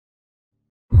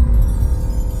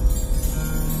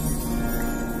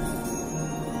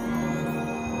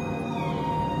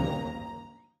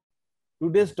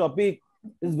today's topic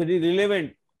is very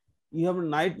relevant. You have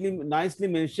nicely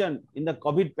mentioned in the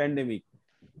COVID pandemic,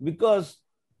 because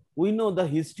we know the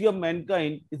history of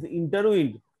mankind is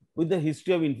intertwined with the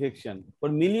history of infection. For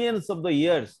millions of the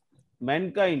years,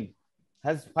 mankind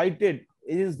has fighted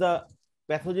against the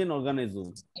pathogen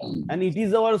organism, and it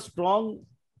is our strong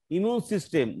immune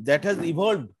system that has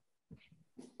evolved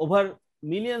over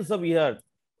millions of years,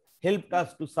 helped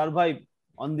us to survive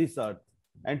on this earth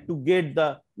and to get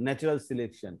the natural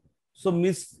selection. So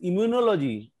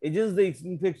immunology against the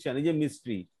infection is a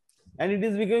mystery, and it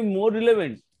is becoming more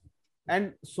relevant.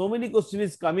 And so many questions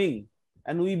is coming,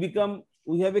 and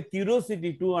we have a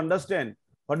curiosity to understand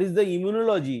what is the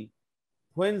immunology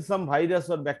when some virus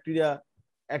or bacteria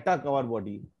attack our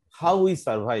body, how we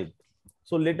survive.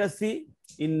 So let us see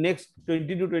in next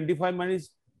 20 to 25 minutes,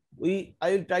 I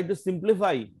will try to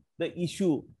simplify the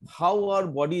issue, how our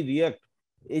body react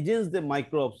against the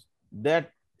microbes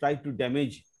that try to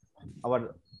damage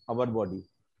our body.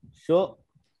 So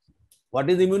what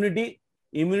is immunity?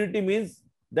 Immunity means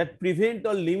that prevent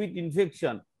or limit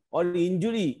infection or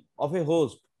injury of a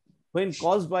host when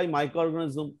caused by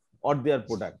microorganism or their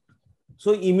product.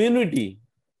 So immunity,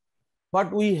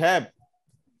 what we have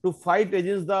to fight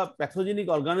against the pathogenic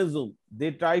organism,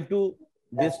 they try to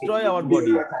destroy our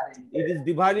body. It is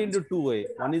divided into two ways.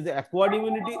 One is the acquired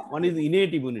immunity, one is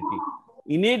innate immunity.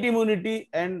 Innate immunity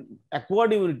and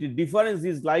acquired immunity difference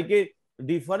is like a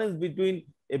difference between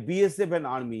a BSF and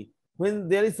army. When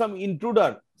there is some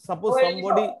intruder, suppose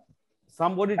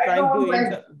somebody trying to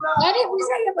enter.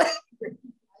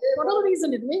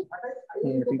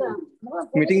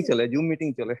 Meeting चले, zoom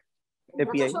meeting चले,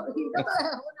 API.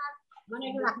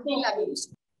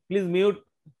 Please mute.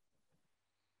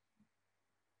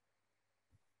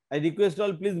 I request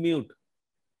all, please mute.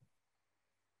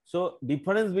 So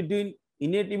difference between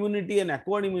innate immunity and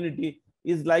acquired immunity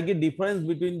is like a difference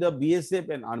between the BSF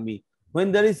and army.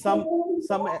 When there is some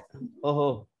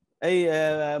hey,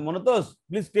 Monotos,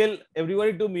 please tell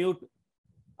everybody to mute,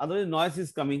 otherwise noise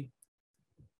is coming.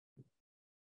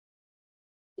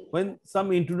 When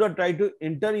some intruder try to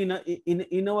enter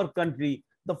in our country,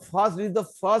 the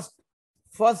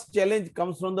first challenge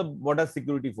comes from the border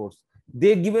security force.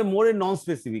 They give a more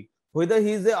non-specific, whether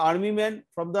he is an army man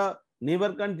from the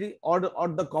neighbor country or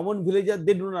the common villager,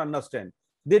 they do not understand.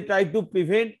 They try to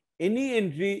prevent any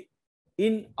entry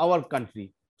in our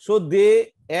country. So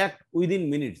they act within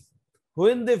minutes.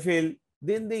 When they fail,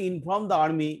 then they inform the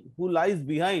army who lies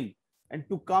behind and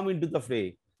to come into the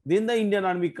fray. Then the Indian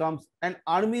army comes, and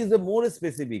army is the more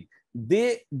specific.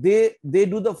 They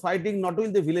do the fighting not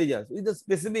with the villagers, with the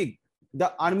specific,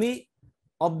 the army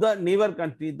of the neighbor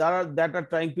country that are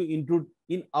trying to intrude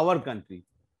in our country.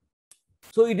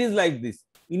 So it is like this.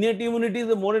 Innate immunity is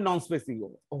a more non-specific.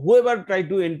 Whoever try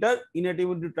to enter, innate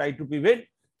immunity try to prevent,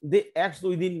 they act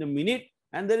within a minute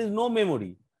and there is no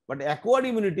memory. But acquired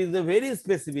immunity is a very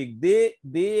specific.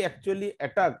 They actually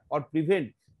attack or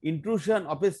prevent intrusion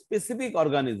of a specific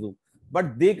organism,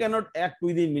 but they cannot act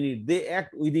within minutes. They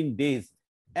act within days.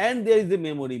 And there is a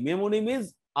memory. Memory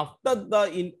means after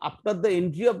the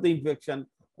entry of the infection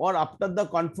or after the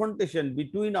confrontation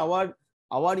between our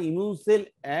immune cell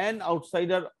and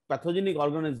outsider pathogenic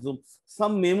organism,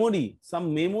 some memory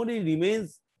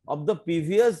remains of the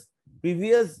previous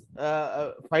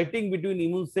fighting between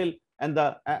immune cell and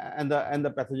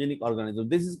the pathogenic organism.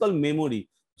 This is called memory.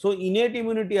 So innate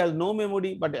immunity has no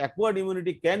memory, but acquired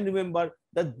immunity can remember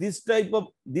that this type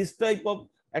of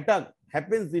attack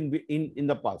happens in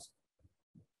the past.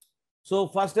 So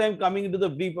first I am coming into the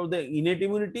brief of the innate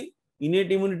immunity.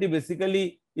 Innate immunity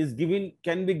basically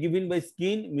can be given by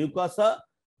skin, mucosa,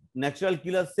 natural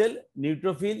killer cell,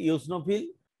 neutrophil, eosinophil,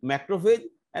 macrophage,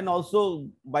 and also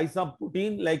by some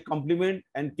protein like complement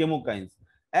and chemokines.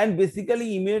 And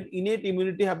basically innate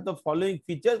immunity have the following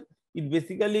features. It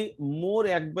basically more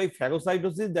act by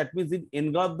phagocytosis, that means it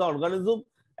engulf the organism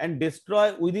and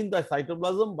destroy within the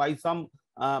cytoplasm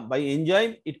by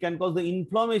enzyme. It can cause the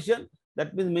inflammation,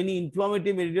 that means many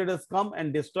inflammatory mediators come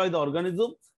and destroy the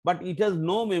organism, but it has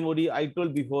no memory, I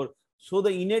told before. So the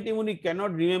innate immunity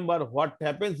cannot remember what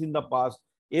happens in the past.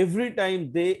 Every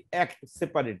time they act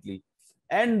separately,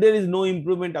 and there is no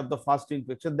improvement of the first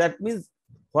infection. That means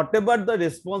whatever the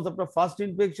response after first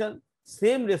infection,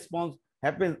 same response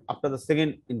happens after the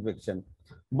second infection.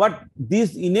 But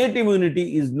this innate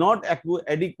immunity is not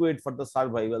adequate for the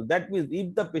survival. That means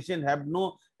if the patient have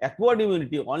no acquired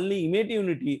immunity, only innate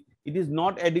immunity, it is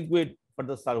not adequate for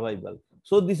the survival.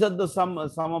 So these are the some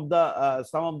of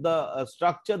the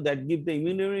structure that give the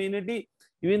immunity.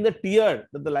 Even the tier,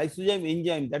 the lysozyme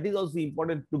enzyme, that is also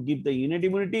important to give the innate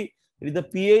immunity. It is the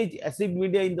pH, acid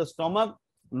media in the stomach,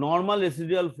 normal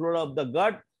residual flora of the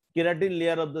gut, keratin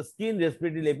layer of the skin,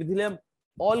 respiratory epithelium,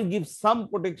 all give some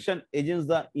protection against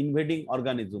the invading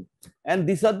organism. And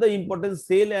these are the important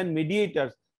cell and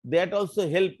mediators that also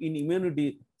help in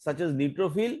immunity, such as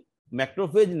neutrophil,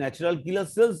 macrophage, natural killer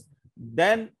cells.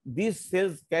 Then these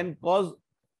cells can cause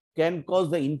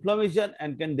the inflammation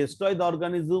and can destroy the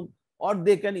organism, or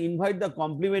they can invite the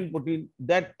complement protein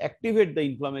that activate the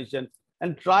inflammation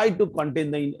and try to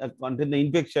contain the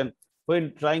infection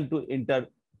when trying to enter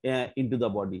into the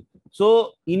body.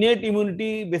 So innate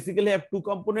immunity basically have two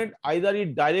components: either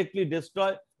it directly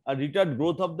destroy or retard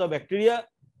growth of the bacteria,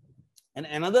 and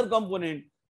another component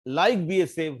like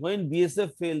BSF, when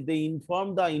BSF fail, they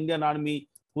inform the Indian Army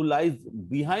who lies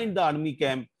behind the army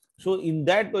camp. So in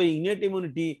that way, innate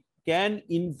immunity can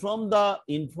inform the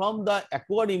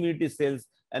acquired immunity cells,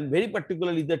 and very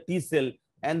particularly the T cell,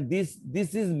 and this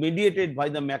is mediated by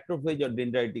the macrophage or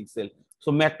dendritic cell.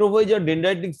 So macrophage or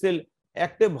dendritic cell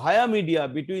act via media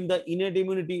between the innate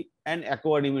immunity and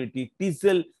acquired immunity. T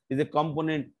cell is a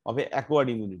component of a acquired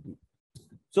immunity.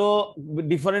 So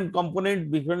different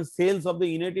components, different cells of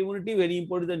the innate immunity. Very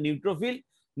important is the neutrophil.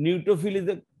 Neutrophil is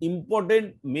an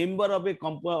important member of a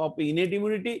innate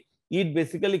immunity. It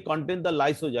basically contains the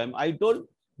lysozyme. I told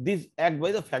this act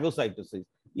by the phagocytosis.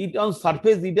 It on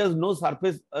surface, it has no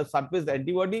surface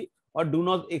antibody, or do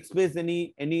not express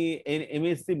any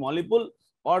MHC molecule,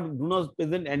 or do not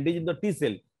present antigen in the T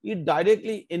cell. It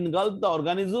directly engulfs the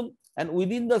organism, and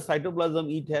within the cytoplasm,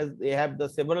 they have the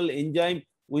several enzymes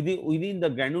within the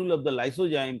granule of the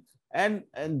lysozyme, and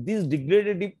this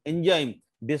degradative enzyme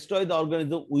destroy the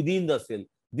organism within the cell.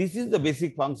 This is the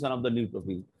basic function of the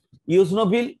neutrophil.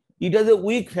 Eosinophil, it has a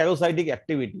weak phagocytic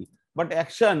activity, but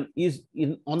action is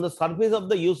on the surface of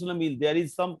the eosinophil. There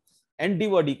is some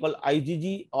antibody called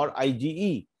IgG or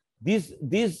IgE.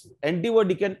 This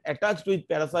antibody can attach with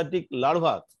parasitic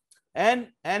larva, and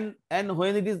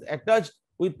when it is attached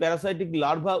with parasitic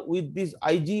larva with this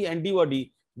IgE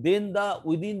antibody, then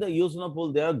within the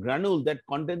eosinophil there are granules that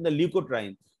contain the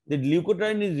leukotriene. The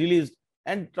leukotriene is released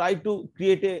and try to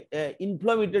create a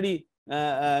inflammatory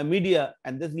media,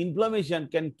 and this inflammation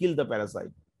can kill the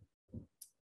parasite.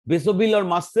 Basophil or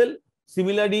mast cell,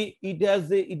 similarly, it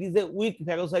is a weak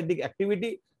phagocytic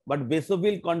activity, but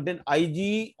basophil contain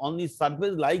IgE on the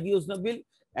surface like eosinophil,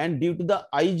 and due to the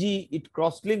IgE, it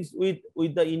cross-links with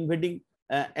the invading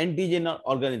antigen or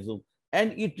organism,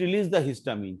 and it releases the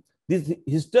histamine. This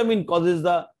histamine causes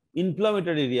the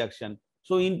inflammatory reaction.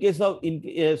 So in case of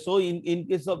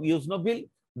eosinophil,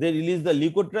 they release the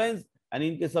leukotrienes, and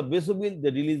in case of basophil,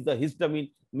 they release the histamine.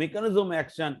 Mechanism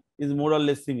action is more or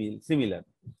less similar.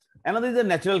 Another is the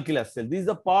natural killer cell. This is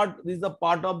a part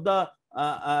of the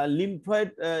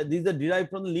lymphoid. These are derived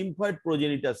from the lymphoid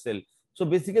progenitor cell. So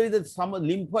basically, some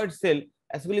lymphoid cell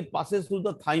actually passes through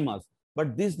the thymus,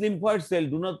 but this lymphoid cell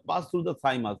do not pass through the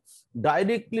thymus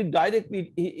directly.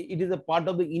 It is a part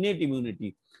of the innate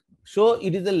immunity. So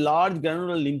it is a large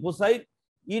granular lymphocyte.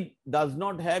 It does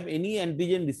not have any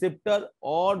antigen receptor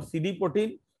or CD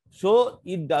protein. So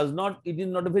it cannot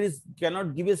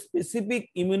give a specific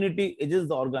immunity against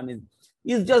the organism.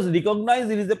 It's just recognized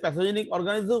it is a pathogenic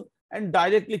organism and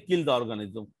directly kill the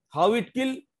organism. How it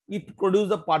kill? It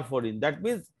produces a perforin. That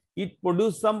means it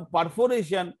produces some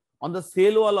perforation on the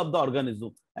cell wall of the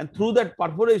organism, and through that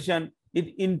perforation,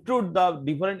 it intrudes the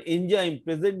different enzyme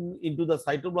present into the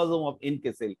cytoplasm of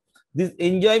NK cell. This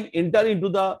enzyme enter into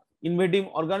the invading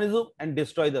organism and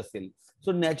destroy the cell.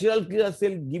 So natural killer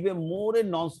cell give a more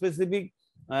non-specific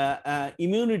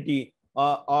immunity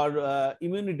or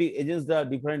immunity against the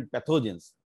different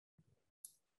pathogens.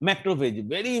 Macrophage,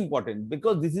 very important,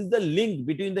 because this is the link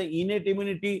between the innate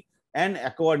immunity and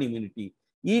acquired immunity.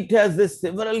 It has a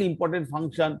several important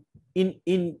function in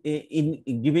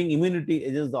giving immunity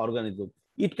against the organism.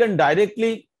 It can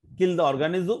directly kill the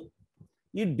organism.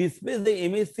 It displays the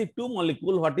MHC2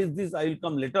 molecule. What is this? I will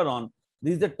come later on.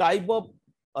 This is a type of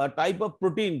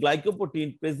protein,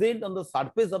 glycoprotein, present on the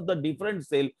surface of the different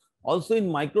cell, also in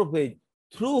macrophage,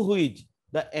 through which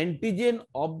the antigen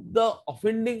of the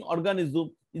offending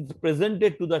organism is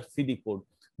presented to the CD4.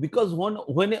 Because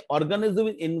when an organism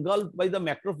is engulfed by the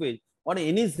macrophage or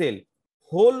any cell,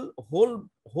 whole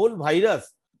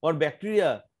virus or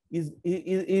bacteria is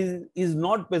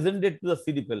not presented to the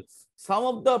CD4. Some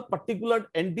of the particular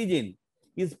antigen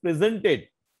is presented,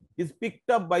 is picked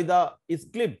up by the, is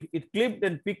clipped,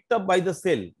 and picked up by the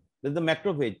cell, that's the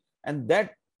macrophage, and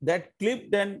that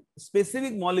clipped and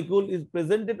specific molecule is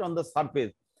presented on the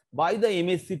surface by the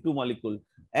MHC2 molecule,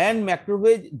 and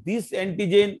macrophage, this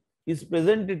antigen is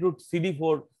presented to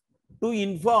CD4 to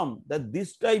inform that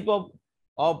this type of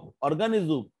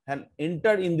organism have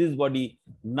entered in this body.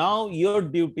 Now your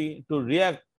duty to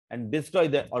react and destroy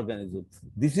the organism.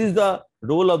 This is the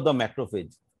role of the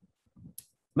macrophage.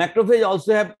 Macrophage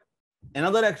also have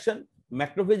another action.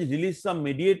 Macrophage release some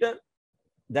mediator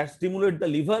that stimulate the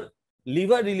liver.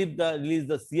 Liver release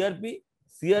the CRP.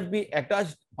 CRP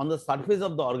attached on the surface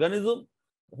of the organism.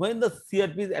 When the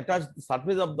CRP is attached to the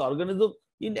surface of the organism,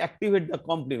 it activate the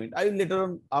complement. I will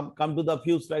later on come to the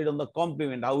few slides on the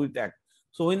complement, how it acts.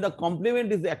 So when the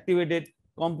complement is activated,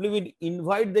 complement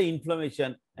invite the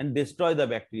inflammation and destroy the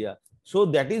bacteria. So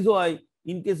that is why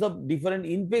in case of different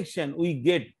infection, we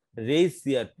get raised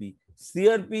CRP.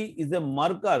 CRP is a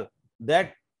marker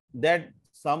that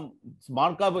some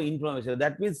marker of inflammation.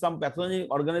 That means some pathogenic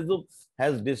organism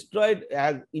has destroyed,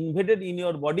 has invaded in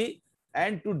your body,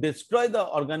 and to destroy the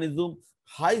organism,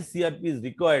 high CRP is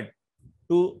required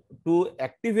to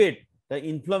activate the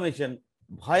inflammation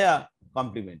via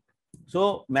complement.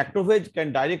 So macrophage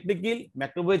can directly kill.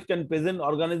 Macrophage can present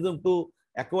organism to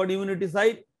acquired immunity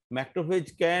site.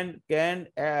 Macrophage can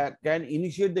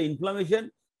initiate the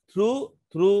inflammation through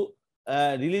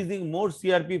releasing more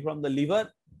CRP from the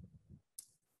liver.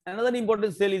 Another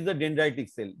important cell is the dendritic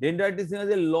cell. Dendritic cell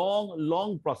is a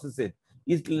long process.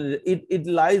 It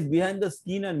lies behind the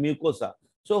skin and mucosa.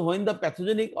 So when the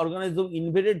pathogenic organism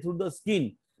invaded through the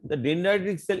skin, the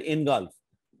dendritic cell engulfs.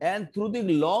 And through the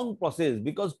long process,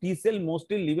 because T cell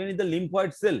mostly live in the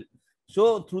lymphoid cell,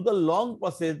 so through the long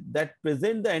process that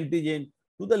present the antigen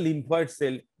to the lymphoid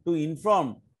cell to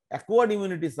inform acquired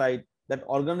immunity site that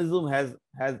organism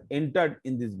has entered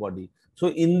in this body. So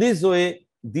in this way,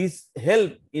 this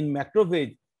help in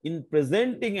macrophage in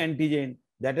presenting antigen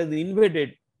that has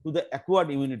invaded to the acquired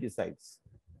immunity sites.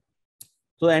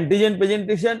 So antigen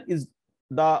presentation is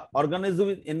the organism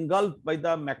is engulfed by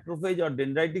the macrophage or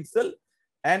dendritic cell,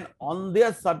 and on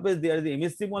their surface there is the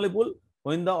MHC molecule.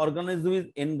 When the organism is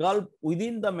engulfed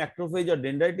within the macrophage or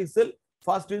dendritic cell,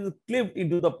 first it is clipped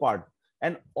into the part,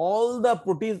 and all the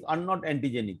proteins are not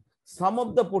antigenic. Some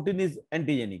of the protein is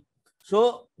antigenic.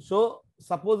 So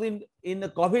suppose in the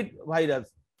COVID virus,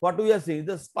 what we are seeing is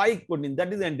the spike protein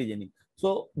that is antigenic.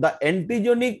 So the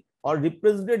antigenic or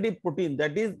representative protein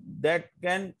that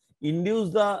can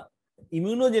induce the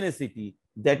immunogenicity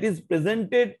that is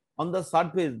presented on the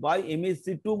surface by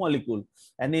MHC2 molecule,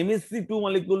 and MHC2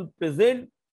 molecule present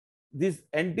this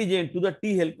antigen to the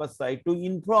T helper site to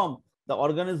inform the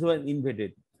organism has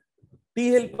invaded. T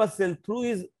helper cell through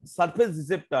his surface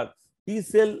receptor, T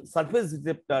cell surface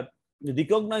receptor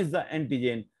recognize the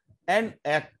antigen and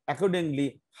act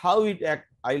accordingly. How it act,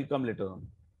 I will come later on.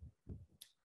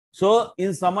 So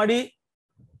in summary,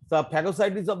 the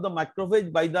phagocytosis of the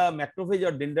macrophage by the macrophage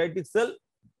or dendritic cell,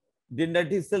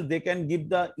 they can give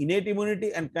the innate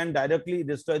immunity and can directly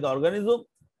destroy the organism.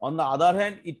 On the other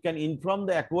hand, it can inform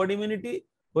the acquired immunity.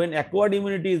 When acquired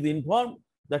immunity is informed,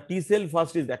 the T cell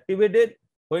first is activated.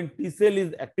 When T cell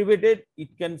is activated,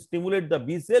 it can stimulate the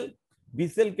B cell. B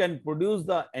cell can produce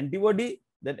the antibody.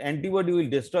 That antibody will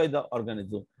destroy the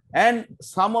organism. And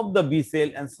some of the B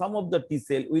cell and some of the T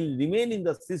cell will remain in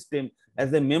the system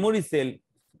as a memory cell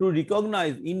to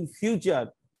recognize in future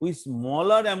with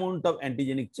smaller amount of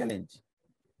antigenic challenge.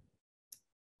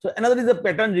 So another is the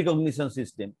pattern recognition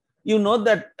system. You know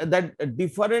that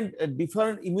different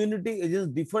immunity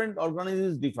agents, different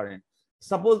organisms different.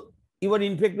 Suppose you are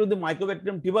infected with the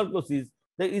Mycobacterium tuberculosis,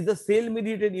 there is a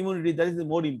cell-mediated immunity that is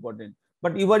more important.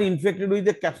 But you are infected with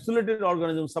a capsulated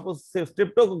organism, suppose say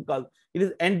streptococcus, it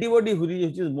is antibody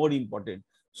which is more important.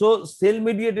 So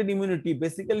cell-mediated immunity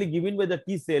basically given by the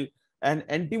T cell and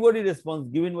antibody response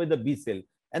given by the B cell.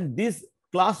 And this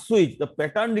class switch, the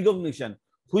pattern recognition,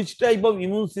 which type of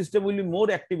immune system will be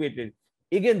more activated.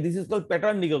 Again, this is called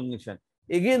pattern recognition.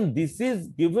 Again, this is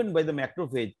given by the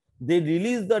macrophage. They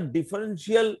release the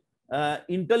differential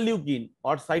interleukin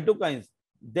or cytokines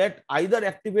that either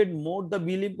activate more the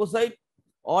B lymphocyte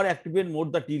or activate more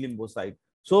the T lymphocyte.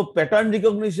 So pattern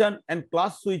recognition and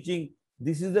class switching,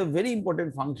 this is a very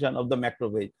important function of the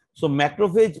macrophage. So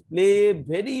macrophage play a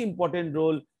very important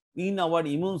role in our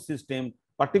immune system,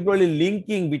 particularly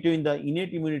linking between the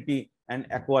innate immunity and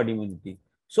acquired immunity.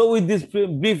 So with this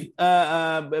brief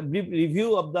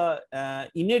review of the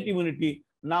innate immunity,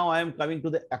 now I am coming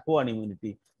to the acquired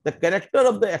immunity. The character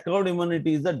of the acquired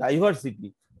immunity is the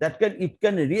diversity that it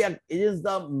can react against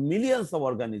the millions of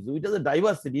organisms. It has a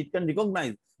diversity. It can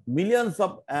recognize millions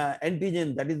of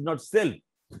antigen that is not self,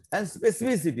 and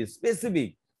specificity,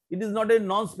 specific. It is not a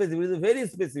non-specific. It is very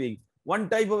specific. One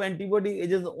type of antibody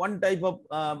against one type of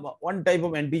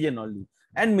antigen only,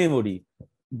 and memory.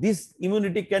 This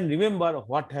immunity can remember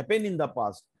what happened in the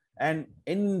past, and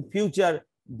in future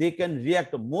they can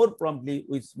react more promptly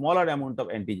with smaller amount of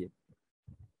antigen.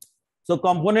 So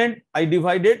component I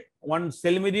divided, one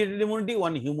cell mediated immunity,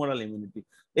 one humoral immunity.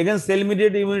 Again, cell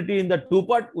mediated immunity in the two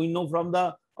part, we know from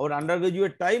the our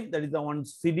undergraduate time, that is the one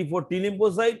CD4 T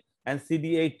lymphocyte and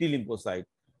CD8 T lymphocyte.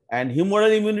 And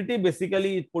humoral immunity,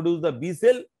 basically it produces the B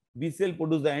cell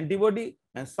produce the antibody,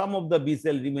 and some of the B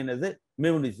cell remain as a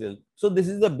memory cell. So this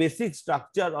is the basic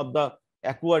structure of the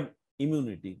acquired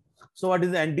immunity. So what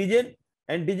is the antigen?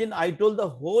 Antigen, I told the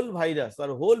whole virus or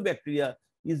whole bacteria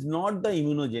is not the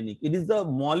immunogenic. It is the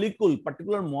molecule,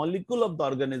 particular molecule of the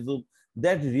organism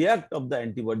that react of the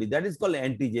antibody. That is called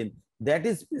antigen. That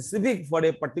is specific for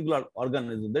a particular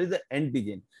organism. That is the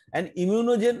antigen. And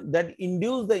immunogen that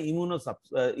induce the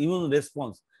immune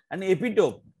response. And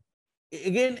epitope,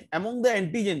 again, among the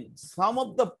antigen, some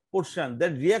of the portion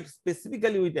that react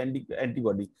specifically with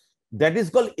antibody, that is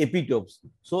called epitopes.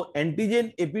 So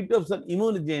antigen, epitopes, and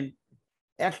immunogen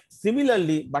act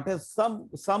similarly, but has some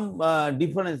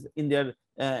difference in their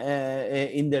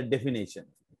definition.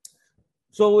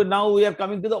 So now we are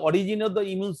coming to the origin of the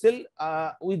immune cell.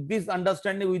 With this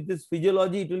understanding, with this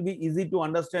physiology, it will be easy to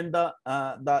understand the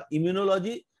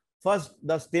immunology. First,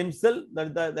 the stem cell,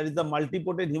 that is the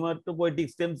multipotent hematopoietic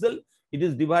stem cell. It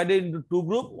is divided into two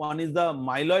groups. One is the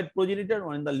myeloid progenitor,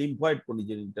 one is the lymphoid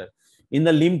progenitor. In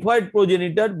the lymphoid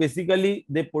progenitor, basically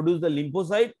they produce the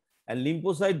lymphocyte, and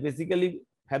lymphocyte basically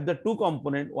have the two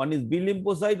components. One is B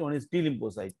lymphocyte, one is T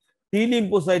lymphocyte. T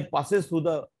lymphocyte passes through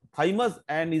the thymus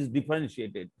and is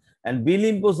differentiated. And B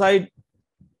lymphocyte,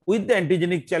 with the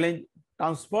antigenic challenge,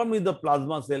 transform with the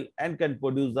plasma cell and can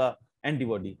produce the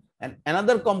antibody. And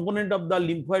another component of the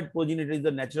lymphoid progenitor is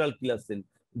the natural killer cell.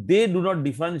 They do not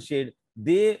differentiate.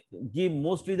 They give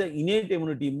mostly the innate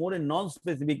immunity, more a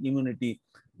non-specific immunity,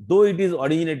 though it is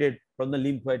originated from the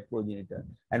lymphoid progenitor.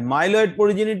 And myeloid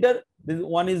progenitor,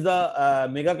 one is the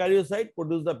megakaryocyte,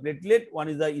 produce the platelet, one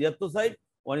is the erythrocyte,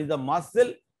 one is the mast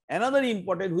cell. Another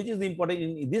important, which is important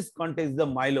in this context, is the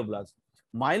myeloblast.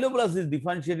 Myeloblast is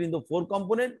differentiated into four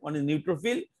components. One is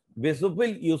neutrophil,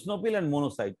 basophil, eosinophil, and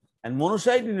monocyte. And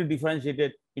monocyte is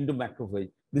differentiated into macrophage.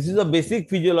 This is a basic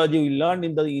physiology we learned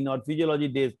in our physiology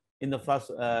days in the first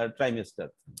trimester.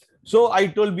 So I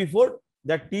told before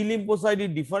that T lymphocyte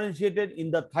is differentiated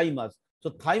in the thymus. So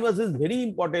thymus is very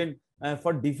important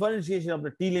for differentiation of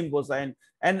the T lymphocyte,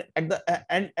 and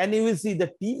you will see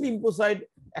the T lymphocyte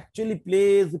actually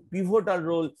plays a pivotal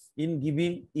role in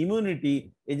giving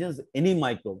immunity against any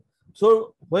microbe.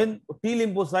 So when T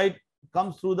lymphocyte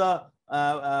comes through the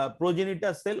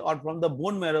progenitor cell or from the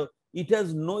bone marrow, it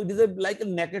is like a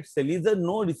naked cell. It has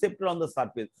no receptor on the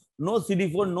surface, no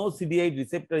CD4, no CD8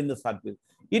 receptor in the surface.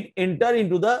 It enters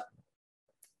into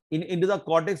the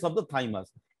cortex of the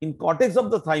thymus. In cortex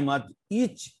of the thymus,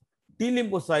 each T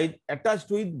lymphocyte attached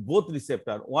with both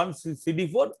receptor, one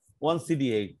CD4, one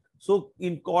CD8. So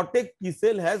in cortex, T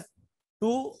cell has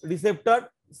two receptor,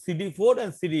 CD4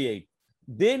 and CD8.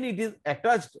 Then it is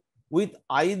attached with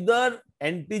either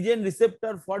antigen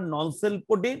receptor for non-cell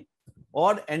protein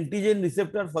or antigen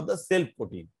receptor for the cell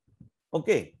protein.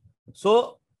 Okay.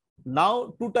 So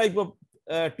now two type of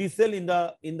T cell in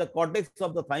the cortex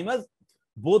of the thymus.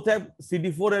 Both have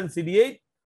CD4 and CD8.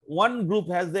 One group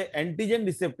has the antigen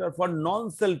receptor for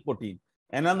non-cell protein.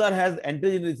 Another has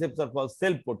antigen receptor for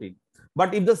cell protein.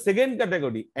 But if the second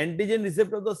category, antigen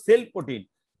receptor of the cell protein,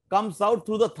 comes out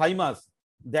through the thymus,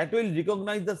 that will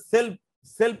recognize the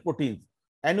cell proteins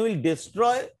and will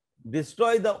destroy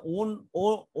the own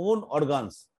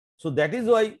organs. So that is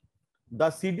why the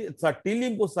T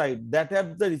lymphocyte that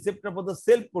have the receptor for the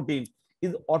cell protein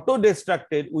is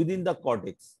auto-destructed within the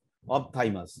cortex of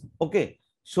thymus. Okay.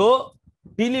 So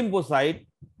T lymphocyte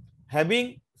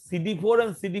having CD4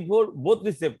 and CD4 both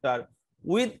receptor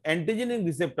with antigenic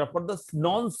receptor for the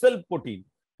non-cell protein.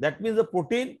 That means the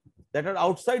protein that are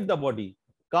outside the body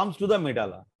comes to the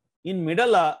medulla. In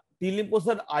medulla, T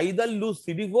lymphocyte either lose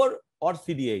CD4 or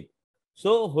CD8.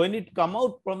 So when it come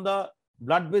out from the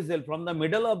blood vessel from the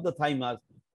medulla of the thymus,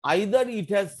 either it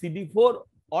has CD4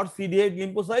 or CD8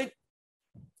 lymphocyte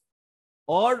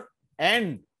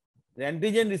and the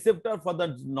antigen receptor for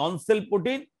the non-cell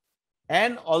protein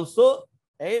and also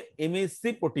a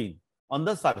MHC protein on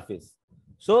the surface.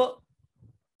 So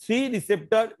three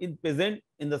receptor is present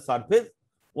in the surface,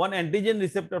 one antigen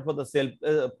receptor for the cell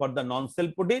for the non-cell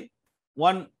protein,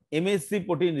 one MHC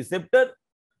protein receptor,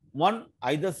 one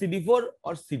either CD4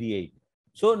 or CD8.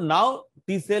 So now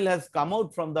T cell has come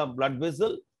out from the blood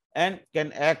vessel and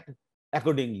can act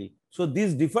accordingly. So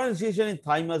this differentiation in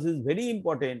thymus is very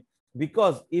important,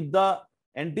 because if the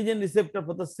antigen receptor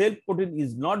for the cell protein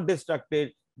is not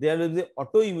destructed, there is a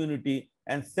autoimmunity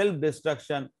and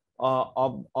self-destruction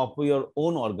of your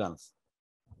own organs.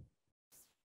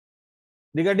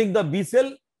 Regarding the B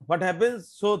cell, what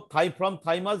happens? So from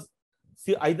thymus,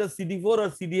 either CD4 or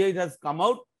CD8 has come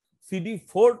out.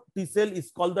 CD4 T cell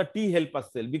is called the T helper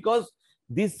cell because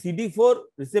this CD4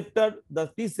 receptor, the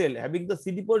T cell having the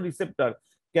CD4 receptor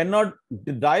cannot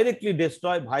directly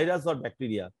destroy virus or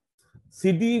bacteria.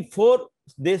 CD4,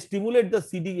 they stimulate the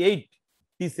CD8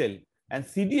 T cell, and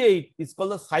CD8 is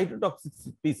called the cytotoxic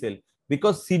T cell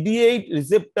because CD8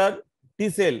 receptor T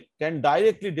cell can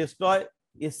directly destroy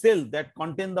a cell that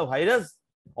contains the virus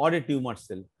or a tumor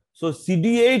cell. So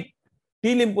CD8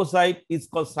 T lymphocyte is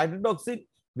called cytotoxic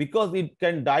because it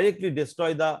can directly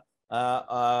destroy the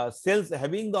cells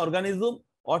having the organism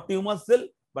or tumor cell,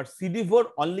 but CD4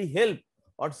 only help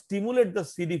or stimulate the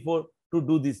CD4 to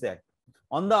do this act.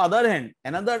 On the other hand,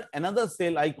 another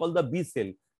cell I call the B cell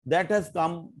that has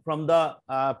come from the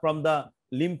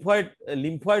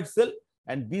lymphoid cell,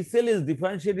 and B cell is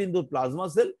differentiated into plasma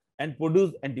cell and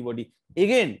produce antibody.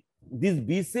 Again, this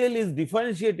B cell is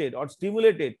differentiated or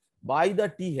stimulated by the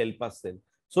T helper cell.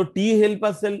 So T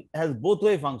helper cell has both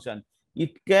way function.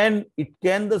 It can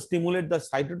stimulate the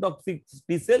cytotoxic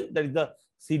T cell, that is the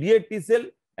CD8 T cell.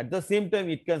 At the same time,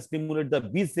 it can stimulate the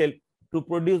B cell to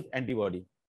produce antibody.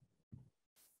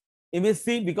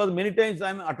 MHC, because many times I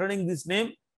am uttering this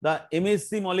name, the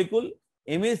MHC molecule.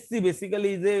 MHC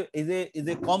basically is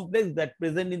a complex that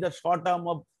present in the short arm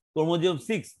of chromosome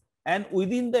 6, and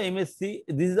within the MHC,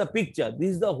 this is a picture.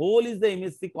 This is the whole is the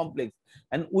MHC complex,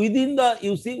 and within the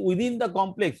within the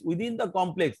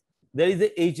complex there is a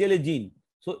HLA gene.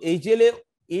 So HLA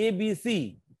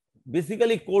ABC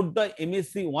basically code the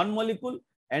MHC1 molecule,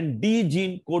 and D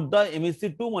gene code the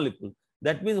MHC2 molecule.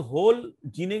 That means whole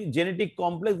genetic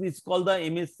complex is called the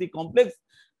MHC complex.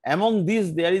 Among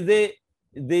these, there is a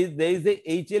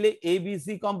HLA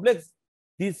ABC complex.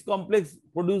 This complex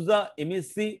produces the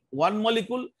MHC1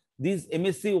 molecule. These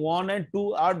MHC1 and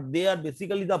 2 are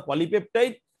basically the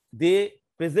polypeptide. They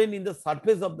present in the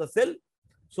surface of the cell.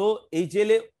 So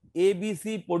HLA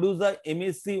ABC produce the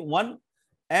MHC1,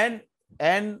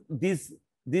 and this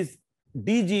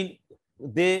D gene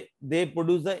they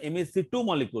produce the MHC2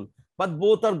 molecule, but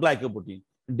both are glycoprotein.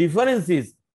 Difference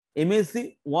is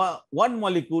MHC1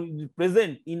 molecule is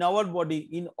present in our body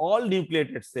in all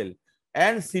nucleated cell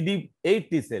and CD8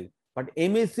 T cell, but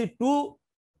MHC2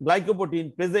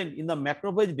 glycoprotein present in the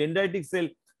macrophage, dendritic cell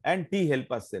and T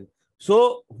helper cell.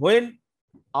 So when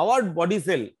our body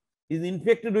cell is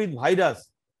infected with virus,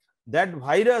 that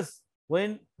virus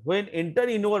when enter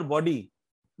in our body,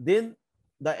 then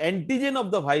the antigen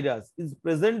of the virus is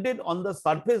presented on the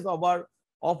surface of our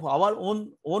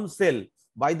own cell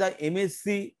by the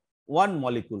MHC1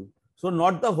 molecule. So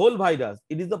not the whole virus,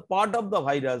 it is a part of the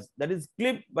virus that is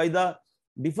clipped by the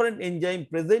different enzyme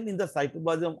present in the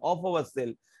cytoplasm of our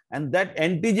cell, and that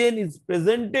antigen is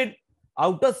presented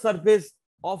outer surface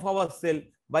of our cell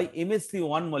by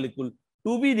MHC1 molecule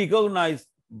to be recognized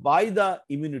by the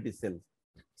immunity cells.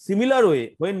 Similar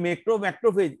way, when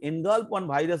macrophage engulf one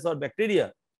virus or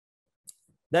bacteria,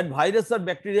 that virus or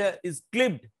bacteria is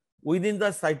clipped within the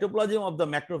cytoplasm of the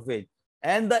macrophage,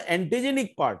 and the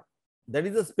antigenic part, that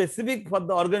is specific for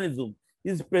the organism,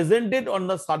 is presented on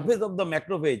the surface of the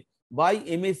macrophage by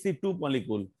MHC2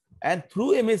 molecule, and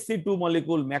through MHC2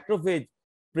 molecule, macrophage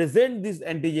present this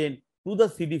antigen to the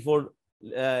CD4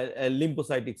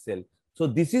 lymphocytic cell. So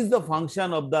this is the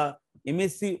function of the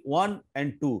MHC1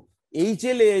 and 2.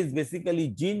 HLA is basically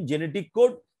genetic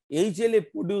code. HLA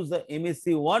produce the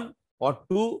MHC1 or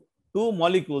 2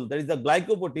 molecule, that is the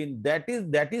glycoprotein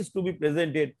that is to be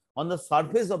presented on the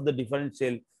surface of the different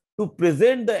cell to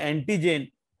present the antigen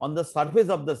on the surface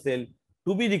of the cell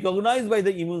to be recognized by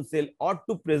the immune cell or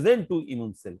to present to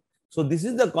immune cell. So this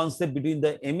is the concept between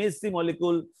the MHC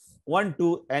molecule 1,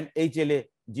 2 and HLA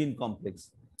gene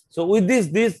complex. So with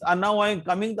this and now I am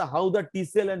coming to how the T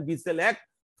cell and B cell act.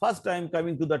 First I am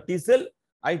coming to the T cell.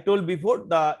 I told before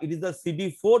it is the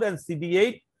CD4 and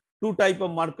CD8, two type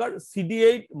of marker.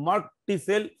 CD8 marked T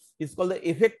cell is called the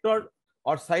effector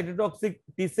or cytotoxic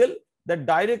T cell that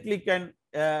directly can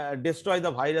destroy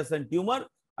the virus and tumor.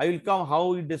 I will come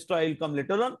how it destroy, I will come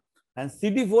later on. And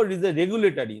CD4 is a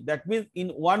regulatory. That means in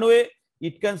one way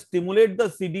it can stimulate the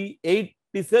CD8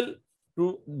 T cell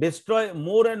to destroy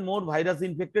more and more virus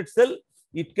infected cell.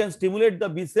 It can stimulate the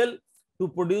B cell to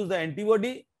produce the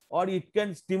antibody, or it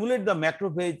can stimulate the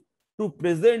macrophage to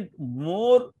present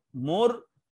more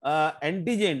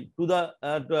antigen to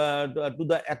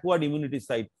the acquired immunity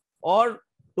site, or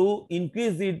to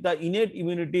increase the innate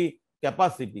immunity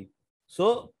capacity.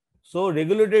 So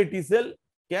regulatory T cell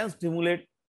can stimulate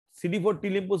CD4 T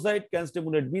lymphocyte, can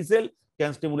stimulate B cell,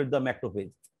 can stimulate the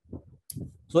macrophage.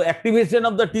 So activation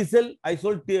of the T cell, I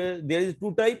told there is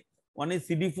two types. One is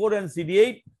CD4 and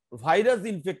CD8. Virus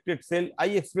infected cell, I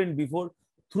explained before,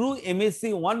 through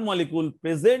MHC1 molecule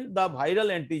present the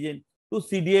viral antigen to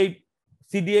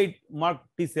CD8 marked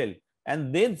T cell,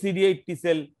 and then CD8 T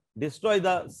cell destroy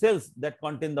the cells that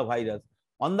contain the virus.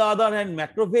 On the other hand,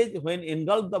 macrophage, when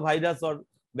engulf the virus or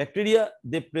bacteria,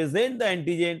 they present the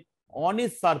antigen on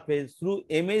its surface through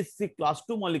MHC class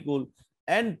 2 molecule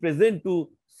and present to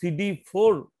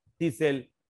CD4 T cell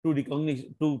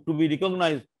to be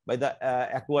recognized by the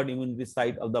acquired immunity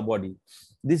site of the body.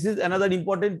 This is another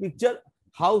important picture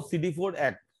how CD4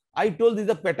 act. I told this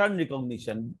is a pattern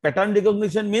recognition. Pattern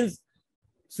recognition means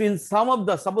since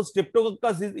suppose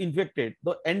Streptococcus is infected,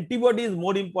 the antibody is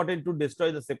more important to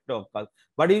destroy the Streptococcus.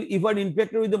 But if are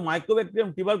infected with the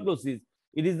Mycobacterium tuberculosis,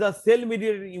 it is the cell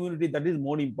mediated immunity that is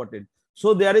more important.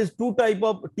 So there is two type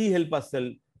of T helper cell,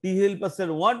 T helper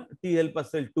cell 1, T helper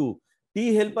cell 2.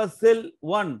 T helper cell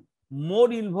 1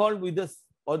 more involved with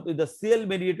the cell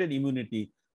mediated immunity,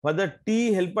 whether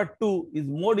T helper 2 is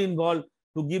more involved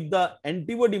to give the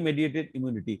antibody mediated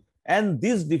immunity. And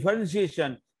this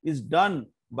differentiation is done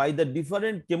by the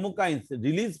different chemokines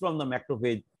released from the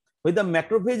macrophage. When the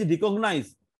macrophage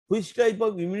recognize which type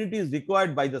of immunity is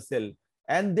required by the cell,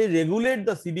 and they regulate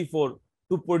the CD4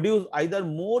 to produce either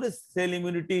more cell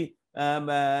immunity,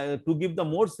 to give the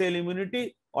more cell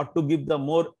immunity, or to give the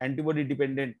more antibody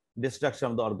dependent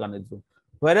destruction of the organism.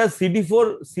 Whereas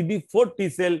CD4 T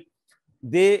cell,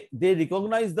 they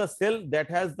recognize the cell that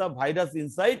has the virus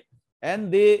inside, and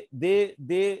they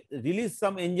release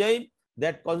some enzyme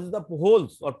that causes the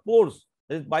holes or pores,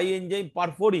 that is by enzyme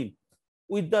perforin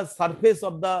with the surface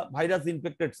of the virus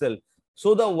infected cell.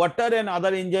 So the water and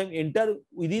other enzyme enter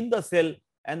within the cell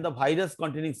and the virus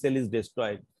containing cell is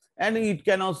destroyed. And it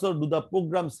can also do the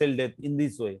programmed cell death in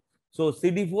this way. So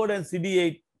CD4 and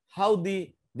CD8, how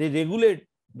they regulate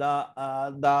the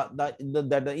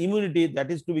immunity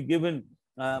that is to be given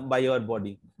by your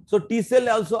body. So T cell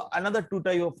also another two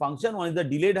type of function. One is the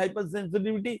delayed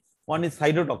hypersensitivity, one is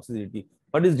cytotoxicity.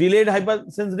 What is delayed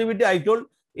hypersensitivity? I told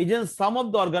it is some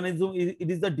of the organism, it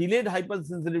is the delayed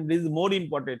hypersensitivity is more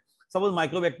important. Suppose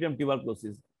Mycobacterium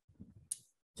tuberculosis.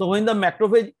 So when the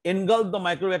macrophage engulf the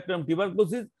Mycobacterium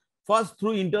tuberculosis, first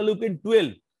through interleukin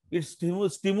 12, it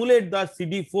stimulates the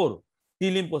CD4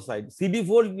 T lymphocyte.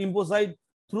 CD4 lymphocyte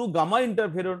through gamma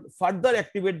interferon further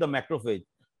activate the macrophage.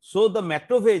 So the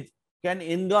macrophage can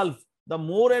engulf the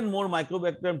more and more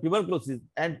Mycobacterium tuberculosis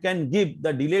and can give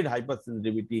the delayed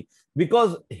hypersensitivity,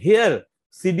 because here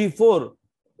CD4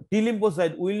 T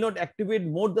lymphocyte will not activate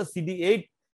more the CD8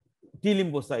 T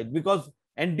lymphocyte, because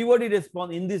antibody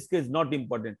response in this case not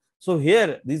important. So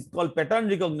here this is called pattern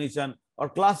recognition or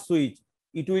class switch.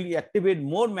 It will activate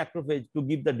more macrophage to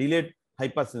give the delayed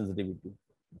hypersensitivity.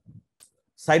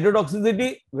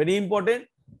 Cytotoxicity, very important.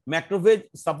 Macrophage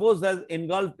suppose has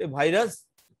engulfed a virus.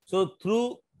 So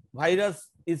through virus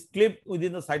is clipped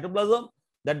within the cytoplasm,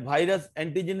 that virus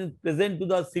antigen is present to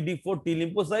the CD4 T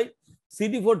lymphocyte.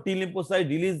 CD4 T lymphocyte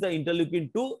release the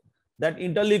interleukin 2. That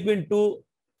interleukin 2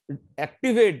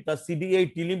 activate the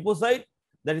CD8 T lymphocyte,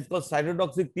 that is called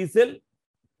cytotoxic T cell.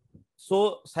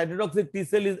 So cytotoxic T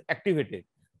cell is activated.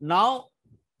 Now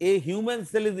a human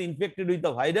cell is infected with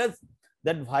the virus.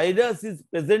 That virus is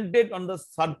presented on the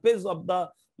surface of the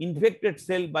infected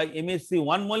cell by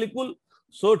MHC1 molecule.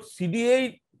 So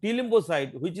CD8 T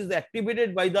lymphocyte, which is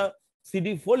activated by the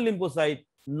CD4 lymphocyte,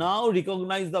 now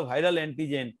recognize the viral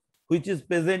antigen which is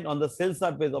present on the cell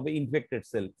surface of an infected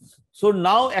cell. So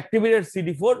now activated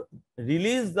CD4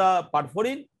 release the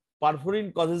perforin.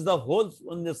 Perforin causes the holes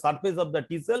on the surface of the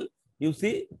T cell. You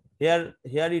see here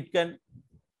it can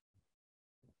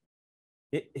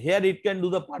do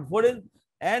the perforin,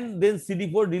 and then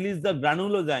CD4 release the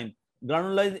granulozyme.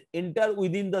 Granulozyme enter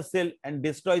within the cell and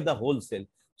destroy the whole cell.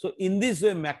 So in this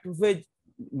way, macrophage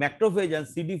and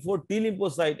CD4 T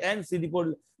lymphocyte and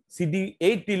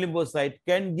CD8 T lymphocyte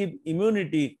can give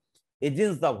immunity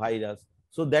against the virus.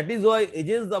 So that is why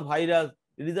against the virus,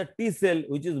 it is a T cell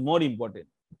which is more important.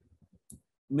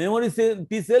 Memory cell,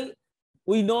 T cell,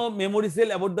 we know memory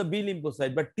cell about the B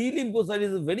lymphocyte, but T lymphocyte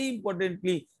is very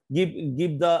importantly can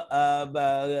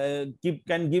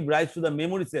give rise to the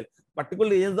memory cell,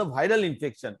 particularly against the viral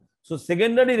infection. So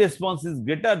secondary response is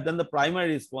greater than the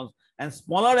primary response, and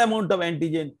smaller amount of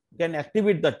antigen can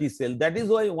activate the T cell. That is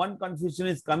why one confusion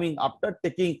is coming after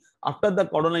the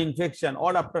corona infection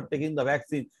or after taking the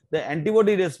vaccine, the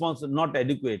antibody response is not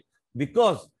adequate,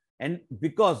 because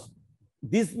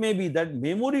this may be that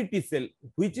memory T cell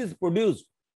which is produced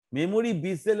memory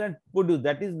B cell and produce,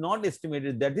 that is not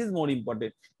estimated, that is more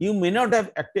important. You may not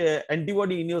have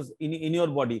antibody in your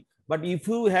body, but if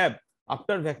you have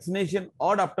after vaccination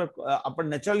or after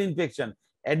natural infection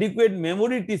adequate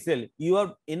memory T cell, you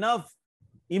have enough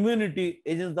immunity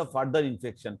against the further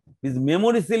infection. This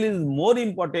memory cell is more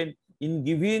important in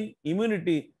giving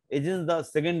immunity against the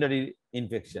secondary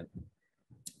infection.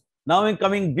 Now I'm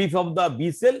coming brief of the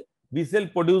B cell. B cell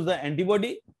produce the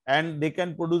antibody and they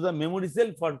can produce a memory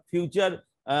cell for future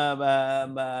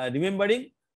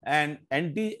remembering. And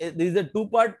there is a two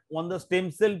part. One, the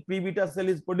stem cell pre-beta cell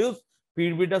is produced.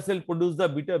 Pre-beta cell produce the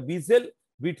beta B cell.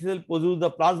 Beta cell produce the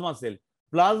plasma cell.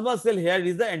 Plasma cell here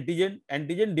is the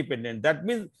antigen dependent. That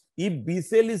means if B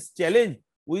cell is challenged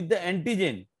with the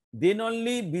antigen, then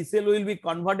only B cell will be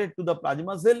converted to the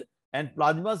plasma cell, and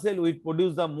plasma cell will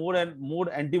produce the more and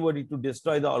more antibody to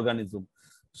destroy the organism.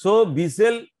 So B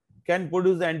cell can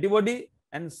produce the antibody,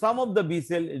 and some of the B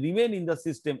cell remain in the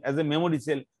system as a memory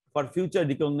cell for future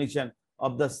recognition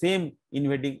of the same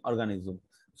invading organism.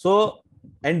 So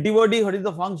antibody, what is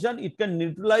the function? It can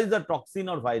neutralize the toxin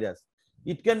or virus.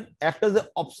 It can act as an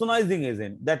opsonizing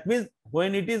agent. That means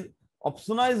when it is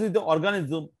opsonized with the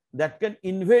organism, that can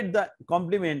invade the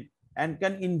complement and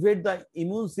can invade the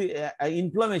immune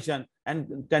inflammation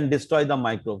and can destroy the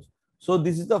microbes. So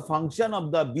this is the function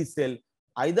of the B cell,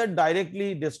 either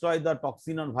directly destroy the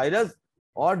toxin or virus,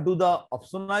 or do the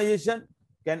opsonization,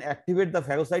 can activate the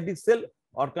phagocytic cell,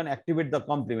 or can activate the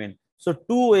complement. So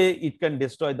two way it can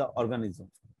destroy the organism.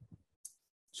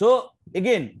 So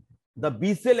again, the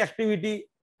B cell activity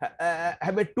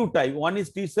have a two type. One is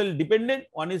T cell dependent,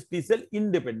 one is T cell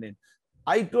independent.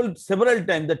 I told several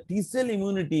times that T cell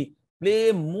immunity play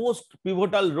a most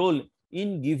pivotal role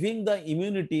in giving the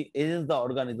immunity against the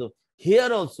organism.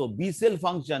 Here also B cell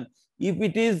function, if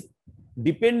it is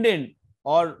dependent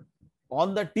or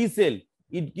on the T cell,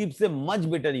 it gives a much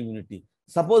better immunity.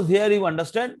 Suppose here you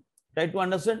understand, try to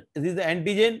understand, this is the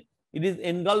antigen, it is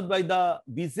engulfed by the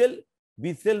B cell.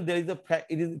 B cell, there is a,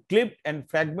 it is clipped and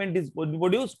fragment is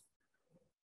produced.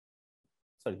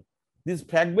 Sorry, this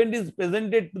fragment is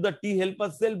presented to the T helper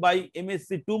cell by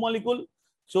MHC2 molecule.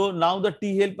 So now the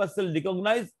T helper cell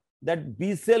recognize that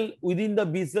B cell, within the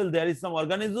B cell there is some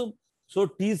organism. So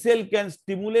T cell can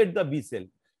stimulate the B cell,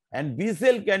 and B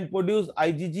cell can produce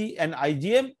IgG and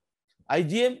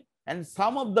IgM, and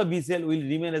some of the B cell will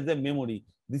remain as a memory.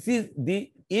 This is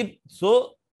the, if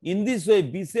so, in this way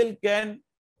B cell can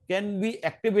be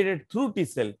activated through T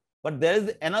cell, but there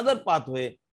is another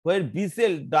pathway where B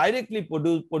cell directly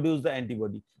produce the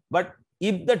antibody. But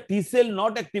if the T cell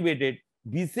not activated,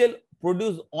 B cell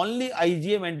produce only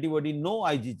IgM antibody, no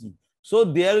IgG. So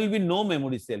there will be no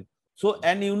memory cell. So,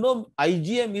 and you know,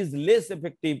 IgM is less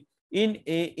effective in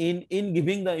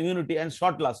giving the immunity and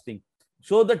short lasting.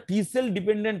 So the T cell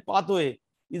dependent pathway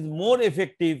is more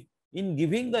effective in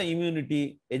giving the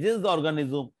immunity against the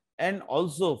organism and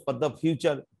also for the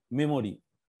future memory.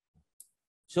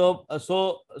 So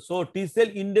T cell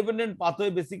independent pathway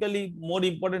basically more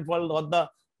important for the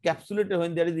capsulated,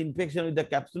 when there is infection with the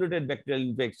capsulated bacterial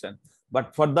infection.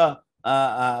 But for the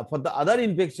other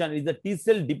infection, is the T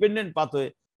cell dependent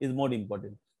pathway is more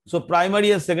important. So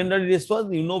primary and secondary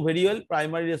response, you know very well,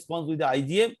 primary response with the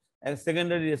IgM and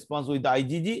secondary response with the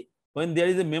IgG. When there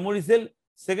is a memory cell,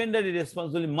 secondary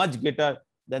response will be much greater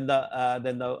than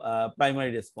the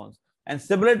primary response. And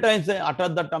several times I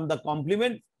uttered the term the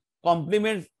complements.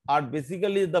 Complements are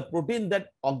basically the protein that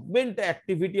augment the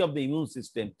activity of the immune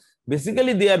system.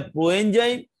 Basically, they are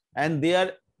proenzyme and they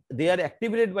are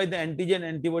activated by the antigen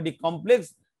antibody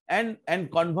complex and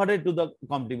converted to the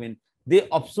complement. They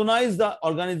opsonize the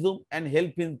organism and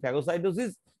help in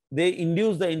phagocytosis. They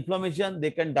induce the inflammation. They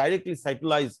can directly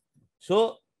cytolyze.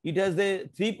 So it has a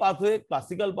three pathway: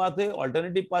 classical pathway,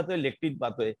 alternative pathway, lectin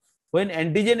pathway. When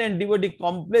antigen antibody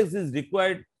complex is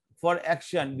required for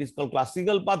action, it is called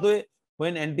classical pathway.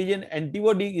 When antigen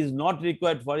antibody is not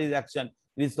required for its action,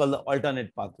 it is called the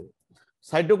alternate pathway.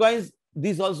 Cytokines,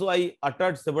 this also I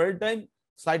uttered several times.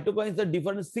 Cytokines are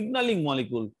different signaling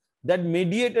molecules that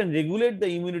mediate and regulate the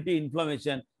immunity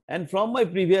inflammation. And from my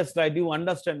previous slide, you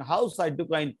understand how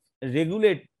cytokine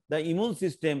regulate the immune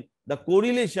system, the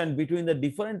correlation between the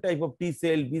different type of T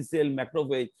cell, B cell,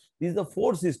 macrophage. This is the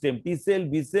four system: T cell,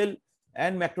 B cell,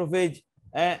 and macrophage,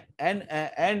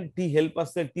 and T helper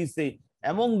cell, T cell.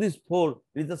 Among these four,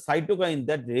 there is a cytokine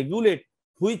that regulate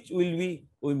which will be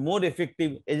more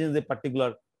effective against a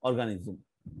particular organism.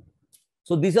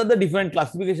 So these are the different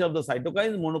classification of the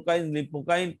cytokines: monokines,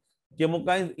 lymphokines,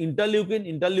 chemokines, interleukin.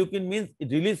 Interleukin means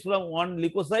it releases from one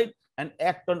leukocyte and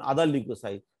act on other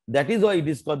leukocyte. That is why it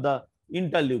is called the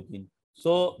interleukin.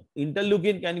 So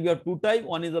interleukin can be of two types.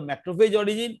 One is the macrophage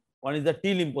origin, one is the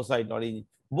T lymphocyte origin.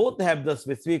 Both have the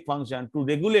specific function to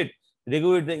regulate the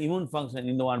immune function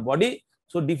in the one body.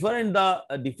 So different the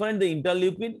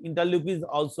interleukin. Interleukin is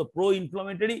also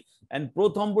pro-inflammatory and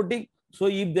pro-thrombotic. So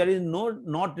if there is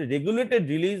not regulated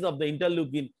release of the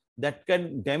interleukin, that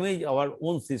can damage our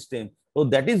own system. So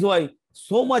that is why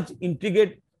so much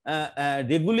intricate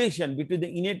regulation between the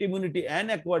innate immunity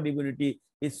and acquired immunity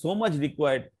is so much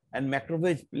required, and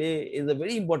macrophage play is a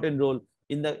very important role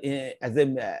in the as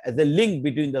a link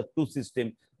between the two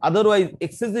systems. Otherwise,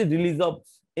 excessive release of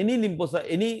any lymphocyte,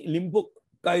 any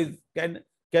lymphocytes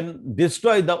can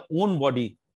destroy the own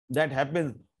body. That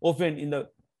happens often in the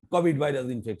COVID virus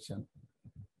infection.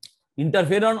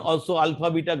 Interferon, also alpha,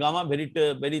 beta, gamma,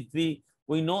 very three.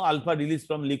 We know alpha released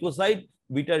from leukocyte,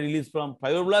 beta released from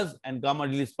fibroblasts, and gamma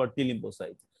released for T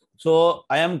lymphocytes. So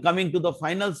I am coming to the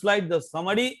final slide, the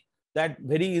summary, that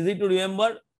very easy to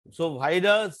remember. So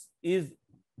virus is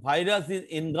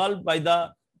engulfed by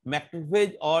the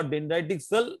macrophage or dendritic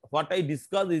cell. What I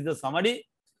discussed is the summary.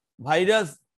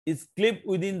 Virus is clipped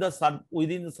within the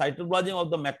cytoplasm of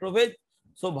the macrophage.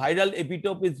 So viral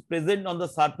epitope is present on the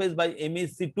surface by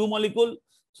MHC2 molecule.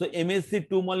 So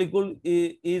MHC2 molecule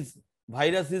is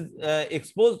virus is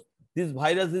exposed. This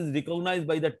virus is recognized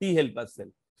by the T helper cell.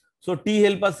 So T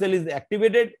helper cell is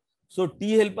activated. So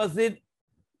T helper cell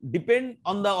depend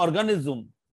on the organism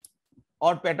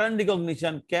or pattern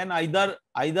recognition, can either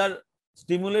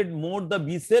stimulate more the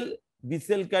B cell. B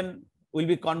cell will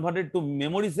be converted to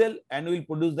memory cell and will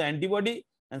produce the antibody,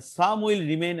 and some will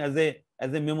remain as a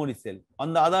memory cell.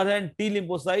 On the other hand, T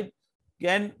lymphocyte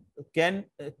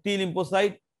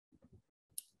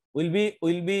will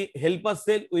be helper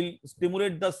cell, will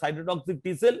stimulate the cytotoxic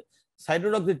T cell.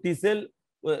 Cytotoxic T cell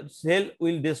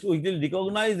will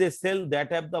recognize a cell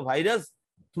that have the virus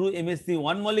through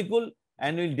MHC1 molecule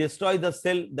and will destroy the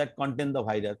cell that contain the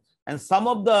virus. And some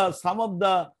of the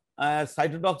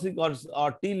cytotoxic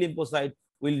or T lymphocyte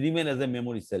will remain as a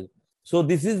memory cell. So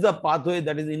this is the pathway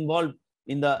that is involved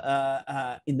in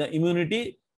the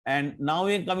immunity. And now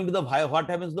we are coming to the what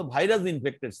happens to the virus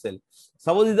infected cell.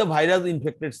 Suppose is the virus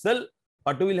infected cell,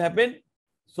 what will happen?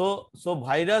 So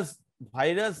virus,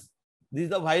 this is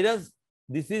the virus.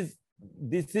 This is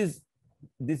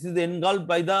engulfed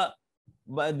by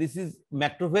this is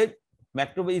macrophage.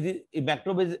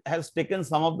 Macrophage has taken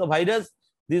some of the virus.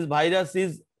 This virus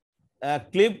is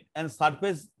clipped and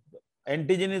surface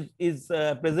antigen is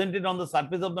presented on the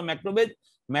surface of the macrophage.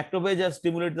 Macrophage has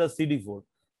stimulated the CD4.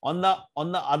 On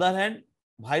the other hand,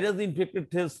 virus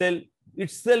infected cell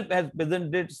itself has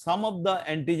presented some of the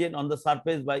antigen on the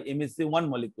surface by MHC1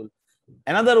 molecule.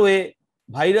 Another way,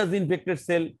 virus infected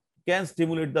cell can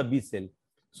stimulate the B cell.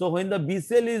 So when the B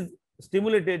cell is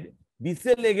stimulated, B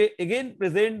cell again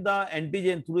present the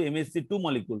antigen through MHC2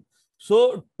 molecule.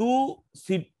 So to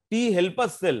T helper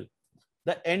cell,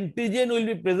 the antigen will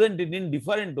be presented in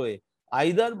different way,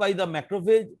 either by the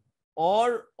macrophage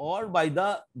or by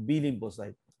the B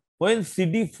lymphocyte. When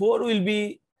CD4 will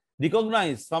be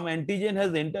recognized, some antigen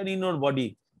has entered in your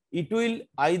body, it will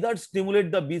either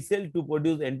stimulate the B cell to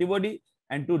produce antibody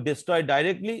and to destroy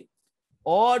directly,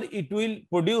 or it will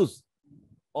produce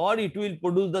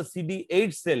the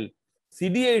CD8 cell.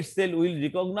 CD8 cell will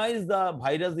recognize the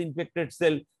virus infected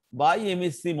cell by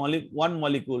MHC1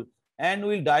 molecule and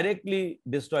will directly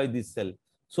destroy this cell.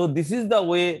 So this is the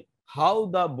way how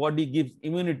the body gives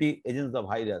immunity against the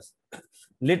virus.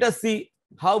 Let us see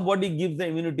how body gives the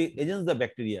immunity against the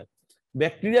bacteria.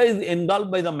 Bacteria is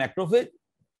engulfed by the macrophage.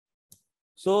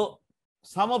 So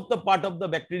some of the part of the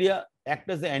bacteria act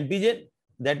as an antigen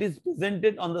that is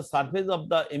presented on the surface of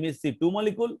the MHC2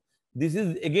 molecule. This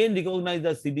is again recognized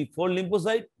as CD4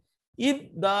 lymphocyte. If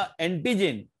the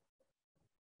antigen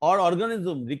or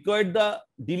organism required the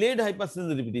delayed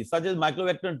hypersensitivity, such as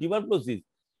Mycobacterium tuberculosis,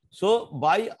 so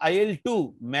by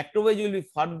IL-2, macrophage will be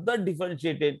further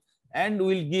differentiated and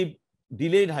will give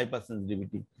delayed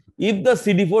hypersensitivity. If the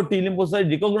CD4 T lymphocyte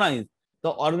recognize, the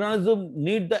organism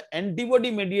need the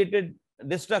antibody-mediated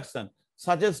destruction,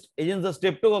 such as against the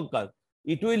streptococcus,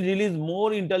 it will release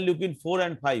more interleukin 4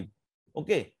 and 5.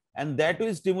 Okay, and that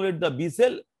will stimulate the B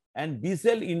cell, and B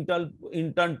cell in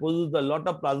turn produce a lot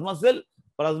of plasma cell.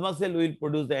 Plasma cell will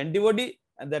produce the antibody,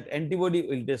 and that antibody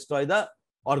will destroy the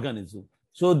organism.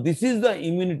 So this is the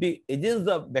immunity against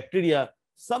the bacteria,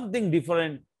 something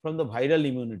different from the viral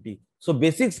immunity. So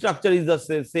basic structure is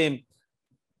the same.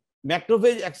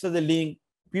 Macrophage acts as a link.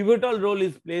 Pivotal role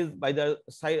is played by the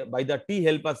T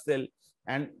helper cell,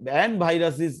 and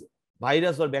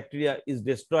virus or bacteria is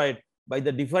destroyed by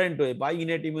the different way, by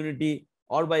innate immunity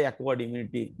or by acquired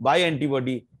immunity, by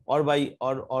antibody, or by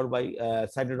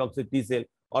cytotoxic T cell,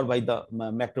 or by the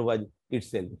macrophage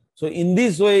itself. So in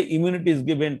this way, immunity is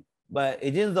given by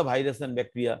against the virus and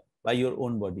bacteria by your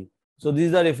own body. So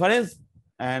these are reference,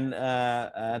 and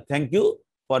thank you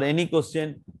for any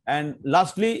question. And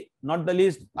lastly, not the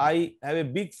least, I have a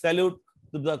big salute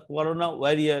to the corona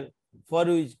warrior for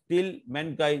which still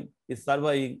mankind is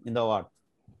surviving in the world.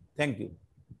 Thank you.